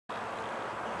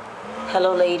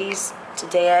Hello ladies,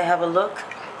 today I have a look.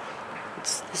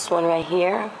 It's this one right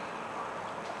here.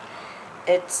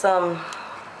 It's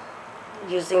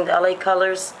using the LA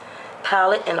Colors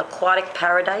palette in Aquatic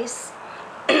Paradise.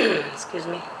 Excuse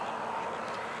me.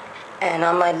 And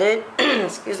on my lid,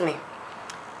 excuse me,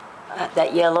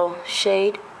 that yellow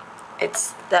shade.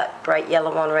 It's that bright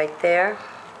yellow one right there.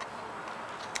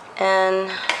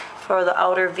 And for the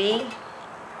outer V,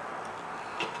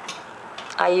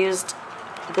 I used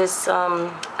this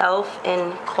e.l.f.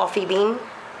 in Coffee Bean.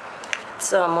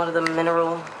 It's one of the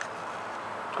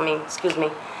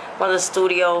one of the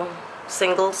studio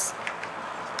singles.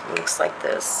 It looks like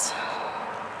this.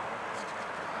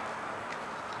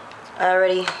 I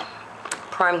already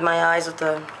primed my eyes with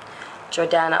the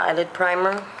Jordana eyelid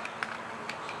primer.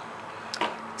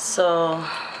 So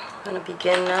I'm gonna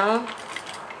begin now.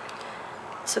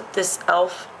 Took this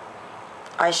e.l.f.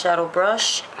 eyeshadow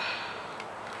brush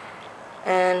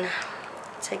and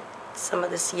take some of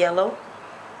this yellow.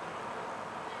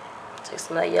 Take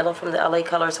some of that yellow from the LA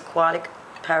Colors Aquatic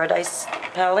Paradise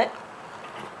palette.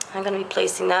 I'm going to be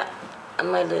placing that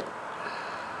on my lid.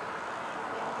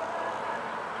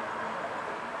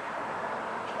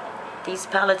 These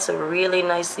palettes are really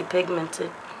nicely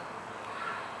pigmented.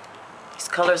 These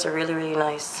colors are really, really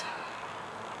nice.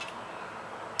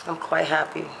 I'm quite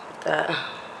happy with that.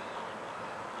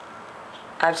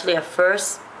 Actually, at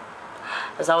first,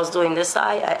 as I was doing this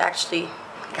eye, I actually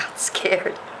got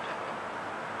scared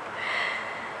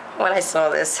when I saw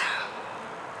this.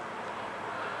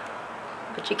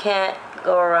 But you can't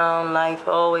go around life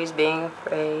always being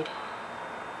afraid.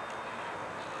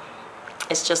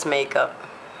 It's just makeup,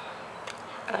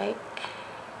 right?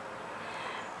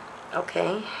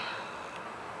 Okay.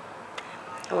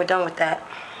 And we're done with that.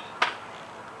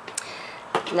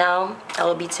 Now, I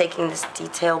will be taking this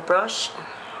detail brush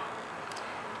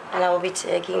and I will be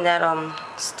taking that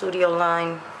Studio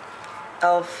Line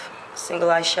e.l.f. single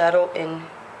eyeshadow in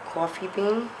Coffee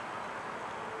Bean.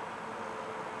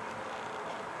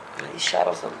 These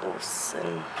shadows are loose,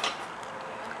 and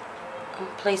I'll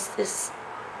place this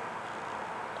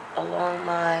along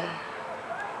my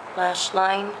lash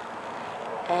line,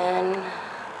 and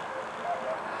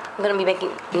I'm going to be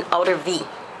making an outer V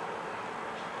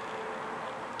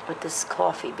with this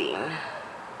Coffee Bean.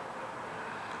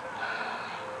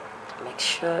 Make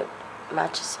sure it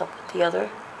matches up with the other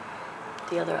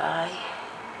eye.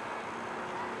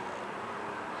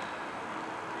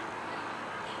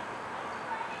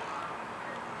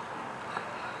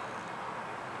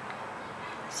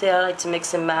 See, I like to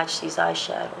mix and match these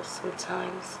eyeshadows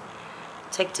sometimes.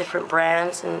 Take different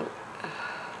brands, and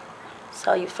that's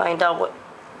how you find out what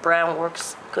brand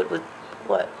works good with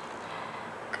what.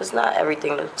 Because not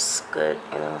everything looks good,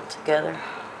 you know, together.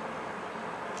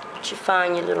 But you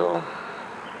find your little,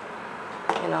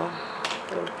 you know,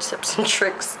 little tips and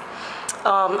tricks.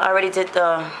 I already did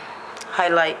the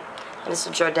highlight, and it's a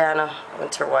Jordana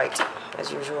Winter White,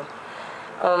 as usual.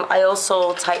 I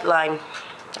also tight line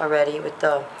already with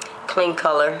the clean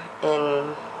color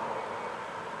in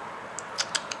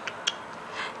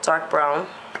dark brown.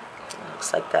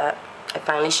 Looks like that. I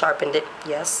finally sharpened it,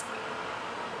 yes.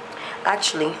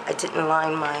 Actually, I didn't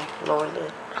line my lower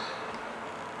lid.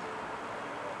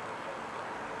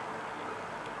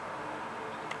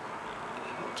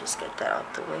 Just get that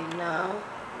out the way now.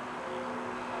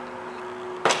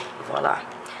 Voila.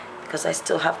 Because I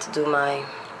still have to do my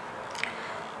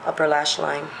upper lash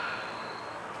line.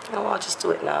 Oh, I'll just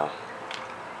do it now.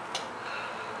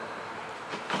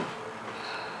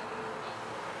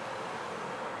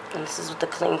 And this is with the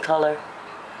clean color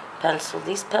pencil.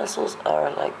 These pencils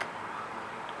are like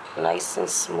nice and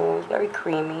smooth, very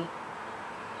creamy.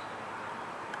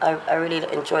 I really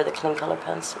enjoy the clean color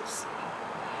pencils.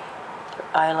 Their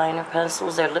eyeliner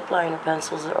pencils, their lip liner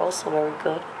pencils are also very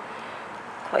good.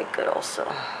 Quite good also.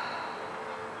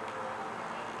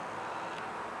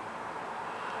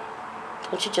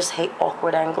 Don't you just hate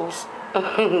awkward angles?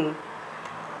 Bring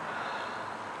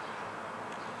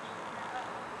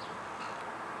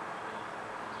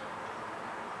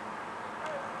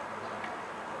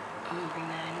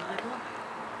that in a little.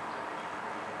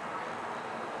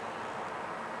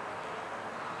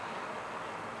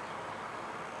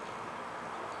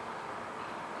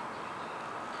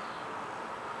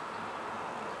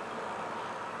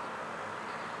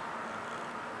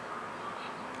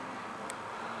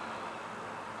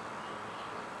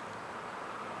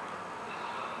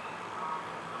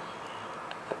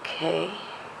 Okay,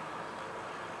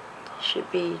 should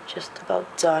be just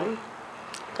about done.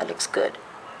 That looks good.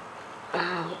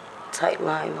 Tight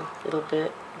line a little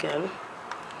bit again.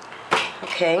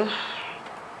 Okay,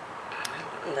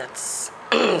 That's,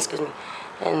 excuse me.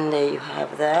 And there you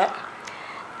have that.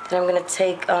 Then I'm going to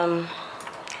take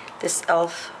this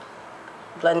e.l.f.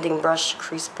 blending brush,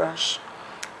 crease brush,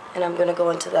 and I'm going to go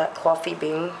into that coffee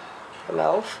bean from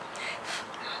e.l.f.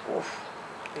 Oof,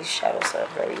 these shadows are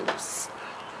very loose.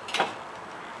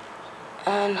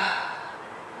 And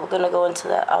we're going to go into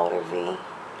that outer V. Like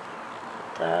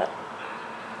that.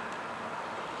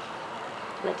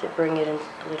 I'm going to bring it in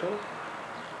a little.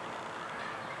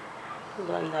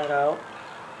 Blend that out.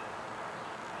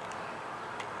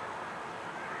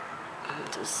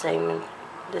 And do the same in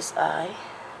this eye,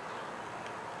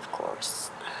 of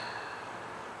course.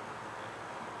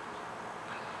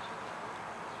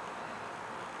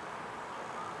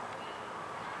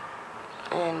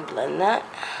 And blend that.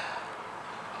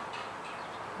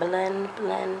 Blend,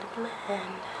 blend,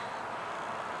 blend.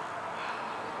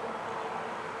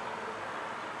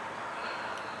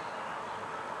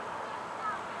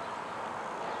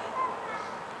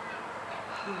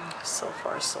 So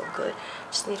far, so good.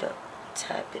 Just need to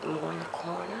tap it more in the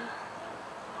corner.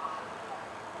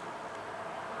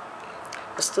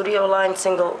 The Studio Line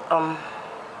single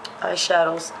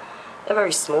eyeshadows, they're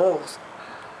very smooth.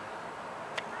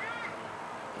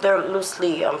 They're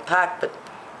loosely packed, but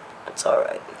it's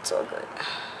alright. It's all good.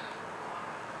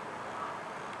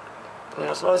 You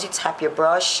know, as long as you tap your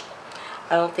brush,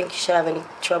 I don't think you should have any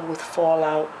trouble with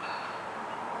fallout.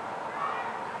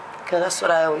 Because that's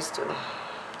what I always do.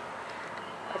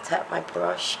 I tap my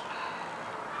brush.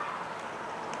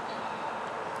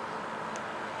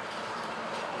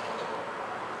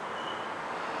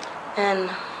 And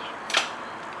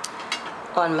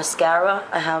on mascara,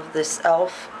 I have this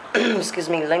e.l.f. excuse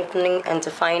me, lengthening and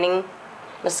defining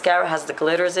mascara. Has the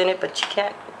glitters in it, but you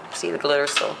can't see the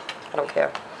glitters, so I don't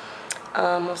care.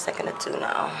 What's I gonna do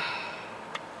now?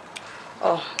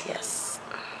 Oh, yes.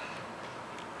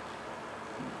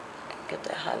 Get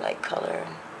that highlight color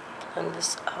and blend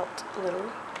this out a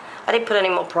little. I didn't put any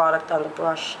more product on the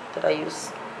brush that I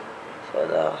use for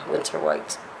the winter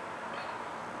white.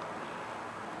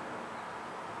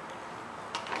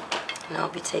 And I'll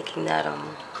be taking that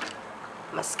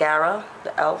mascara,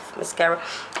 the e.l.f. mascara,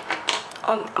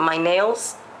 on my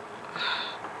nails.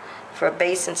 For a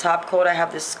base and top coat, I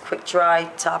have this quick dry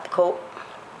top coat.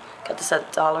 Got this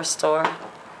at the dollar store.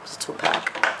 It's a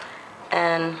 2-pack.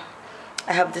 And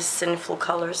I have this Sinful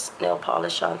Colors nail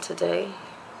polish on today.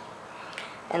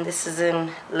 And this is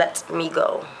in Let Me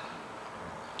Go.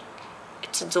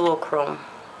 It's a dual chrome.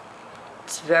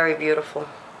 It's very beautiful.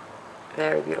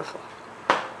 Very beautiful.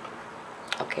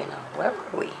 Okay, now where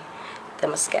were we? The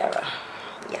mascara.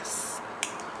 Yes.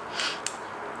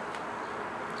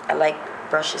 I like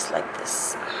brushes like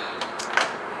this.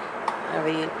 I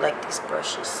really like these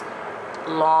brushes.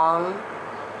 Long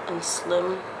and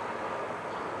slim.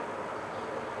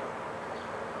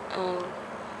 And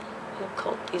I'll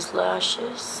coat these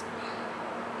lashes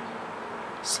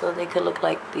so they could look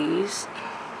like these.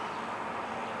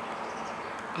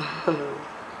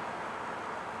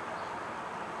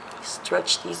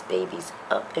 Stretch these babies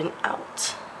up and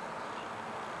out.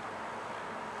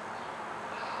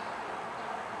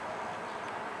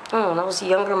 Oh, when I was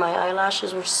younger, my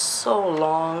eyelashes were so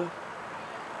long,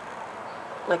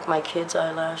 like my kids'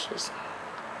 eyelashes.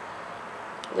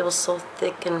 They were so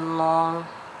thick and long.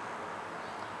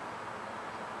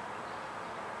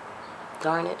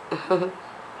 Darn it.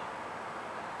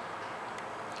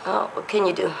 Oh, what can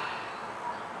you do?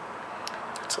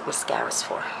 That's what mascara's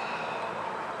for.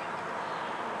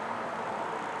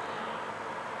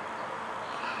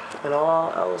 And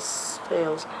all else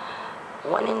fails.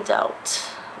 When in doubt.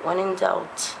 When in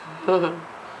doubt.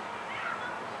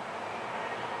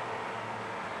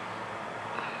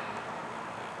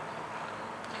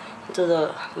 Do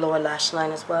the lower lash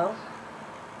line as well.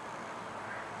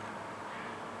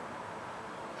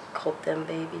 Coat them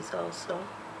babies also.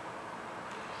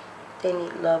 They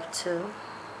need love too.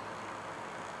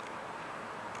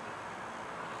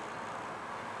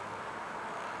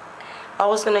 I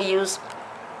was gonna use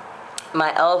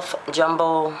my e.l.f.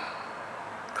 Jumbo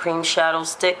Cream Shadow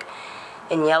Stick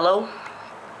in yellow.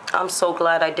 I'm so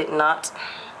glad I did not.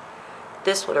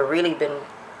 This would have really been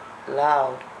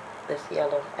loud, this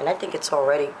yellow. And I think it's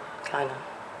already kind of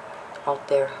out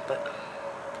there, but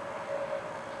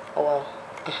oh well.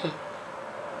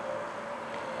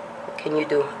 What can you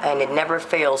do? And it never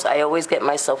fails. I always get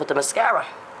myself with the mascara.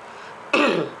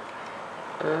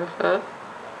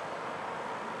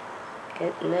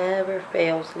 It never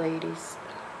fails, ladies.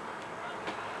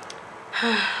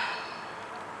 That's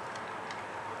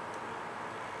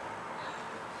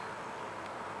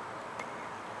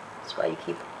why you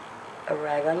keep a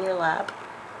rag on your lap.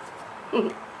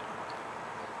 I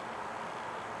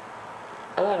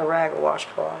got a rag or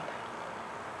washcloth.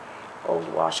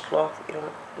 Old washcloth you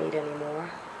don't need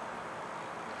anymore.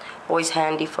 Always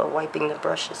handy for wiping the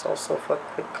brushes, also for a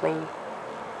quick clean.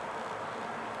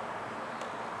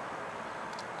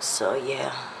 So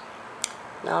yeah,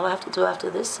 now all I have to do after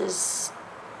this is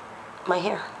my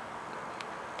hair.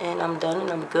 And I'm done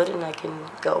and I'm good and I can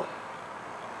go.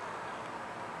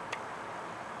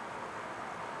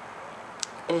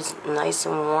 It's nice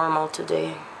and warm out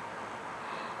today.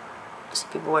 I see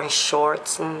people wearing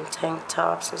shorts and tank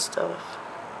tops and stuff.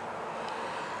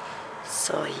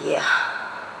 So yeah.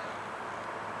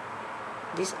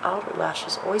 These outer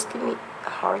lashes always give me a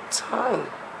hard time.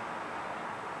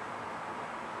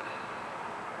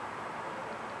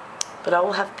 But I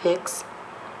will have pics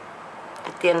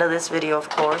at the end of this video, of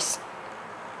course.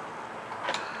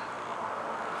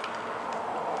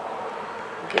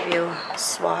 I'll give you a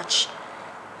swatch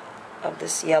of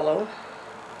this yellow.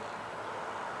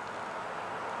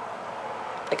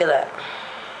 Look at that.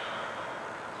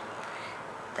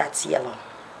 That's yellow.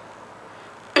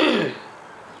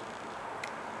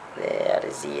 That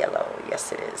is yellow.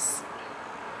 Yes, it is.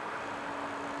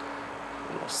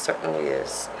 It most certainly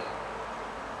is.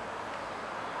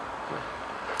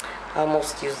 I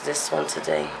almost used this one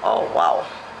today. Oh, wow.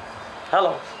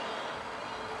 Hello.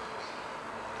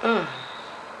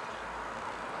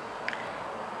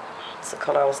 It's the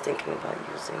color I was thinking about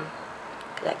using.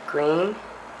 Look at that green.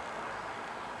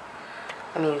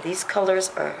 I mean, these colors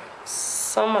are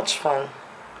so much fun.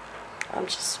 I'm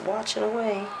just watching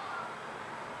away.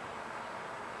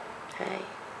 Hey.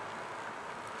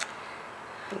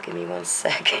 Give me 1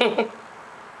 second.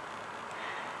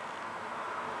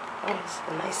 Oh, it's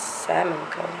a nice salmon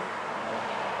color.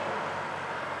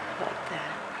 I like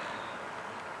that.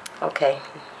 Okay.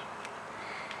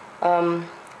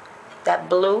 That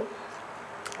blue,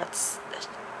 that's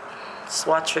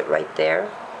swatch it right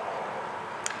there.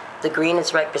 The green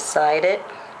is right beside it.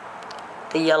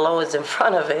 The yellow is in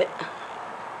front of it.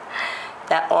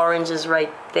 That orange is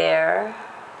right there.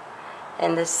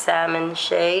 And this salmon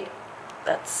shade,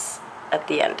 that's at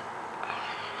the end.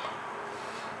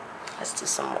 Let's do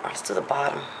some more. Let's do the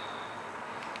bottom.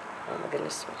 Oh my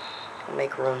goodness. I'll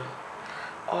make room.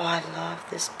 Oh, I love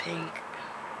this pink.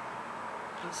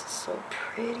 This is so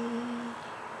pretty.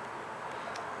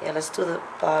 Yeah, let's do the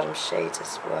bottom shades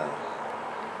as well.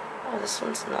 Oh, this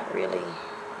one's not really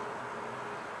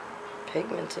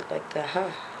pigmented like that,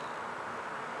 huh?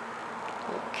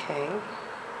 Okay.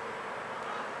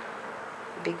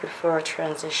 Be good for a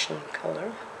transition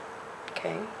color.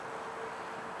 Okay.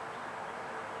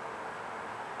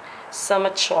 Some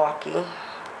are chalky,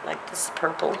 like this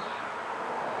purple.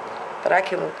 But I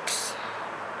can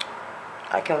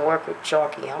work with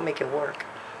chalky. I'll make it work.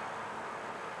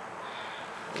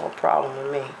 No problem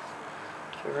with me.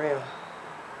 For real.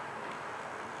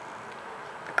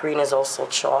 The green is also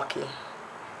chalky.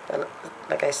 But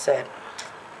like I said,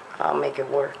 I'll make it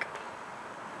work.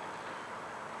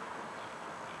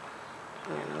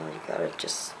 You know, you gotta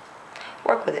just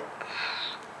work with it.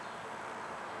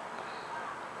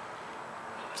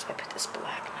 So I put this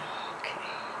black now. Okay.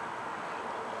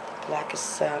 Black is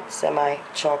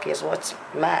semi-chalky as well. It's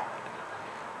matte.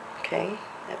 Okay.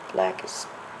 That black is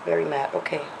very matte.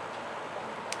 Okay.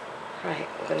 Alright,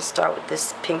 we're going to start with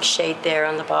this pink shade there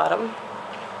on the bottom.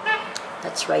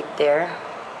 That's right there.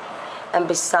 And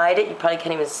beside it, you probably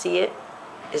can't even see it,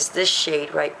 is this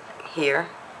shade right here.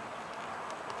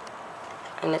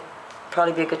 And it'd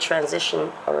probably be a good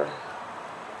transition or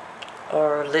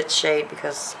lit shade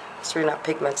because it's really not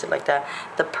pigmented like that.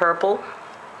 The purple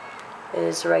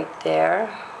is right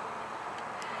there.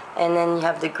 And then you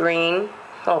have the green.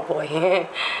 Oh boy.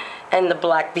 And the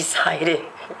black beside it.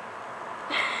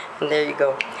 And there you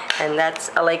go. And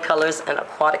that's LA Colors and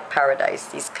Aquatic Paradise.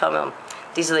 These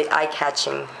are the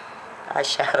eye-catching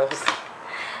eyeshadows.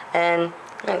 And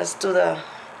let's do the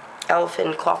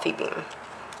Elephant Coffee Bean.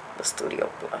 The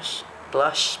Studio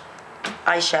Blush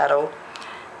eyeshadow.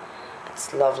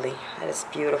 It's lovely. That is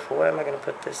beautiful. Where am I going to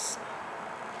put this?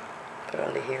 Put it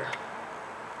under here.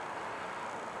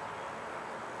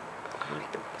 I'll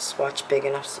make the swatch big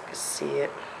enough so you can see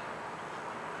it.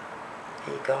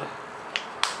 There you go.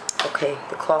 Okay,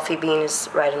 the coffee bean is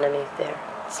right underneath there.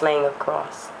 It's laying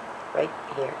across. Right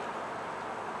here.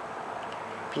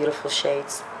 Beautiful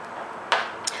shades.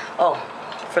 Oh,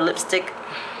 for lipstick,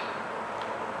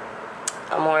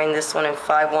 I'm wearing this one in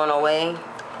 5108,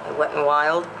 Wet n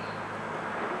Wild.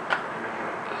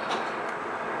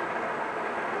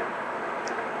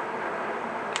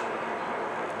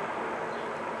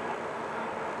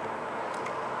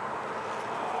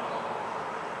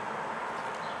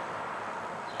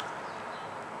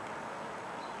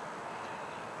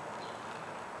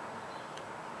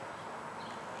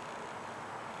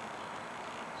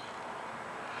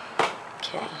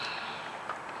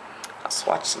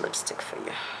 swatch the lipstick for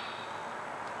you.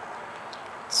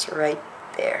 It's right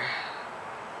there.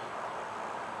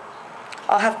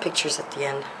 I'll have pictures at the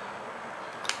end.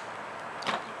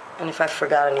 And if I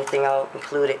forgot anything, I'll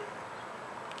include it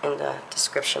in the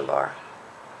description bar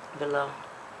below.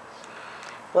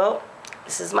 Well,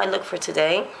 this is my look for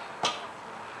today.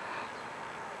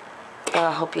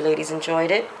 I hope you ladies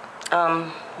enjoyed it.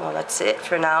 Well, that's it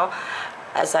for now.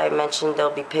 As I mentioned,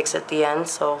 there'll be pics at the end,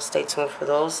 so stay tuned for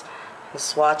those. The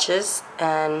swatches,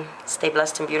 and stay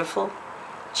blessed and beautiful.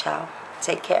 Ciao.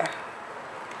 Take care.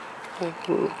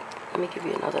 Let me give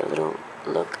you another little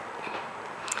look.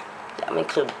 I'm gonna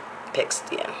include pics at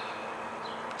the end.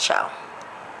 Ciao.